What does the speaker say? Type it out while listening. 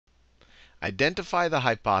Identify the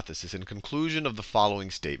hypothesis and conclusion of the following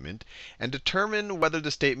statement, and determine whether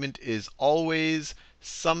the statement is always,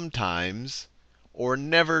 sometimes, or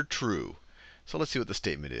never true. So let's see what the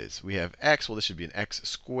statement is. We have x, well, this should be an x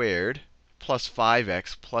squared plus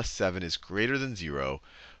 5x plus 7 is greater than 0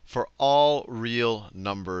 for all real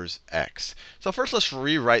numbers x. So first, let's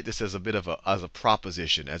rewrite this as a bit of a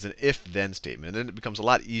proposition, as an if-then statement. And then it becomes a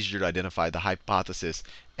lot easier to identify the hypothesis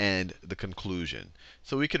and the conclusion.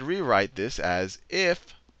 So we could rewrite this as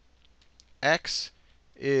if x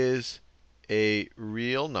is a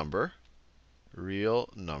real number,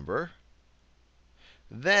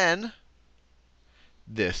 then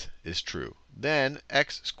this is true. Then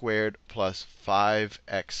x squared plus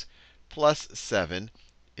 5x plus 7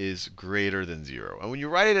 is greater than 0. And when you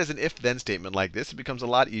write it as an if-then statement like this, it becomes a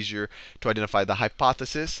lot easier to identify the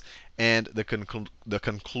hypothesis and the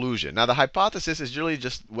conclusion. Now, the hypothesis is really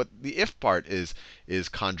just what the if part is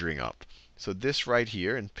conjuring up. So this right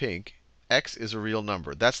here in pink, x is a real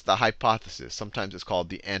number. That's the hypothesis. Sometimes it's called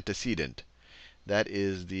the antecedent. That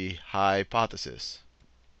is the hypothesis.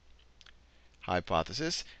 And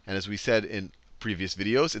as we said in previous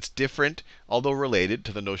videos, it's different, although related,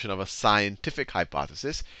 to the notion of a scientific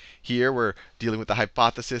hypothesis. Here we're dealing with the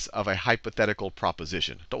hypothesis of a hypothetical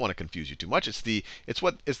proposition. Don't want to confuse you too much. It's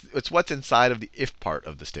what's inside of the if part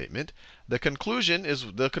of the statement. The conclusion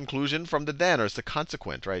is the conclusion from the then, or it's the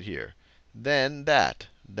consequent right here. Then that.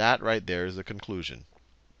 That right there is the conclusion.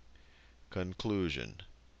 Conclusion.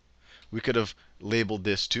 We could have labeled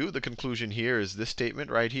this too. The conclusion here is this statement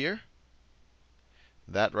right here.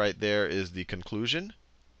 That right there is the conclusion.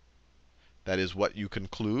 That is what you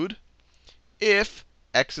conclude if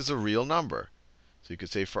x is a real number. So you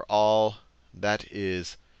could say for all, that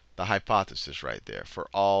is the hypothesis right there. For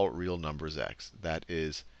all real numbers x. That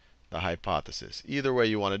is the hypothesis. Either way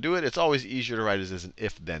you want to do it, it's always easier to write it as an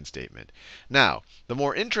if-then statement. Now, the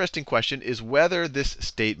more interesting question is whether this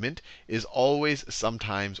statement is always,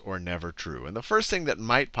 sometimes, or never true. And the first thing that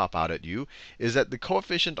might pop out at you is that the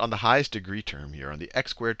coefficient on the highest degree term here, on the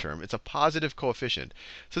x squared term, it's a positive coefficient.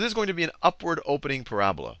 So this is going to be an upward opening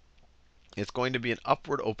parabola. It's going to be an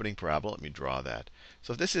upward opening parabola. Let me draw that.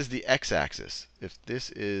 So if this is the x-axis,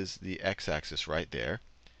 right there,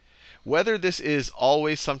 whether this is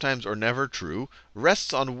always, sometimes, or never true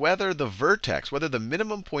rests on whether the vertex, whether the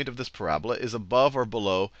minimum point of this parabola is above or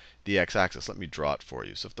below the x-axis. Let me draw it for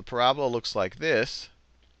you. So if the parabola looks like this,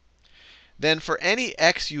 then for any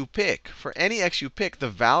x you pick, the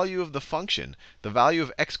value of the function, the value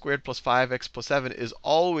of x squared plus 5x plus 7 is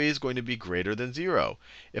always going to be greater than 0.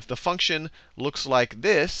 If the function looks like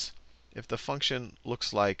this,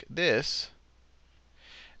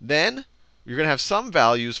 then you're going to have some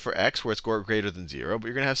values for x where it's greater than 0, but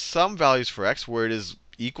you're going to have some values for x where it is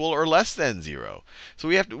equal or less than 0. So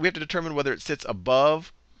we have to determine whether it sits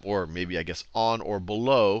above, or maybe, I guess, on or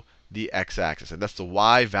below the x-axis. And that's the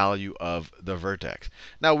y value of the vertex.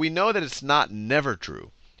 Now, we know that it's not never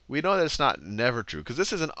true. Because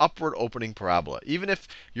this is an upward opening parabola. Even if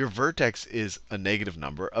your vertex is a negative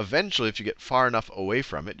number, eventually, if you get far enough away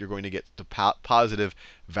from it, you're going to get to positive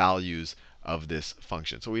values of this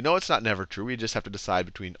function. So we know it's not never true. We just have to decide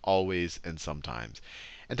between always and sometimes.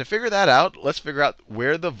 And to figure that out, let's figure out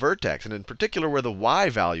where the vertex, and in particular where the y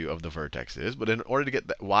value of the vertex is. But in order to get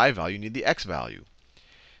the y value, you need the x value.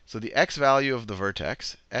 So the x value of the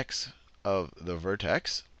vertex,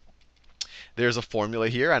 there's a formula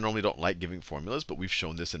here. I normally don't like giving formulas, but we've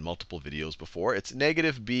shown this in multiple videos before. It's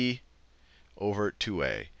negative b over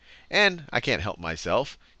 2a. And I can't help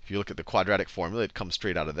myself. If you look at the quadratic formula, it comes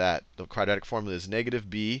straight out of that. The quadratic formula is negative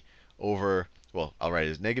b over, well, I'll write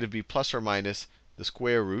it as negative b plus or minus the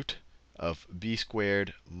square root of b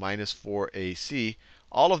squared minus 4ac.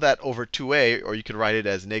 All of that over 2a, or you could write it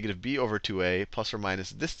as negative b over 2a plus or minus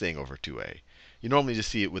this thing over 2a. You normally just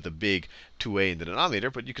see it with a big 2a in the denominator,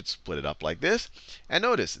 but you could split it up like this. And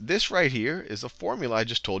notice, this right here is a formula I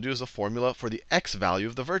just told you is a formula for the x value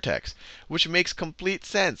of the vertex, which makes complete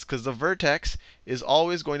sense because the vertex is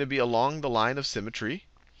always going to be along the line of symmetry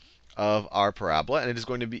of our parabola, and it is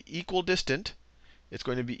going to be equidistant. It's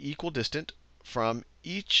going to be equidistant from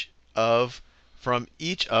each of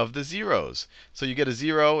the zeros. So you get a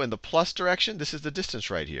 0 in the plus direction. This is the distance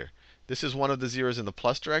right here. This is one of the zeros in the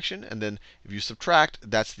plus direction. And then if you subtract,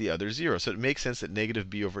 that's the other 0. So it makes sense that negative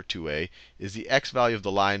b over 2a is the x value of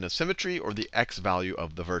the line of symmetry, or the x value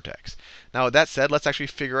of the vertex. Now, with that said, let's actually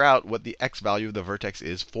figure out what the x value of the vertex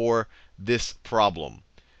is for this problem.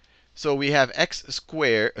 So we have x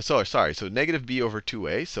squared, so negative b over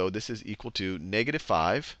 2a. So this is equal to negative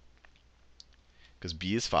 5, because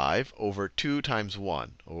b is 5, over 2 times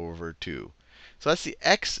 1, over 2. So that's the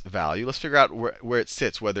x value. Let's figure out where it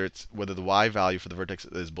sits, whether the y value for the vertex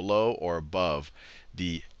is below or above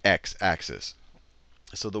the x axis.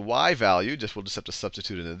 So the y value, we'll just have to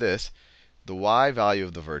substitute into this. The y value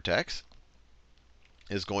of the vertex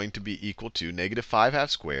is going to be equal to negative 5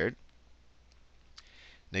 halves squared.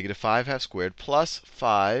 Negative 5 halves squared plus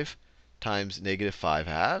 5 times negative 5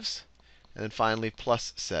 halves. And then finally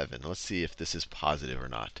plus 7. Let's see if this is positive or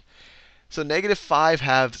not. So negative 5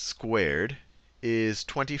 halves squared is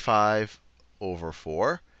 25 over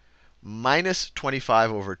 4 minus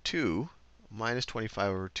 25 over 2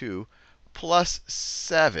 plus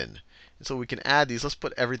 7. And so we can add these. Let's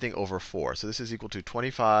put everything over 4. So this is equal to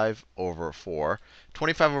 25 over 4.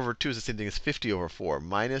 25 over 2 is the same thing as 50 over 4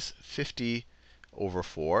 minus 50 over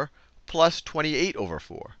 4 plus 28 over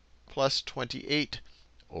 4 plus 28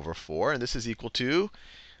 over 4. And this is equal to,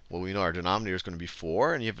 well, we know our denominator is going to be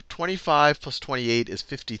 4. And you have 25 plus 28 is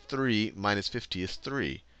 53 minus 50 is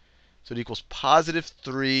 3. So it equals positive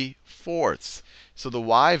 3/4. So the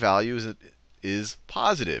y value is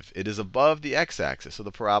positive. It is above the x-axis. So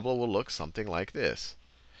the parabola will look something like this.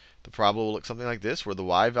 The parabola will look something like this, where the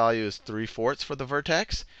y value is 3/4 for the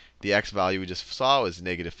vertex. The x value we just saw is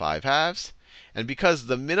negative 5 halves. And because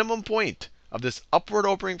the minimum point of this upward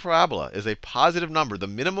opening parabola is a positive number, the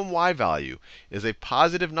minimum y value is a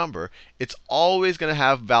positive number, it's always going to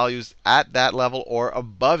have values at that level or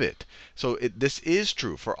above it. So this is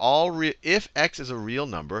true for if x is a real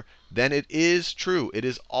number, then it is true. It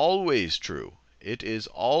is always true. It is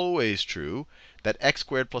always true that x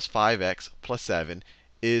squared plus 5x plus 7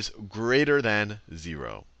 is greater than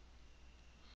 0.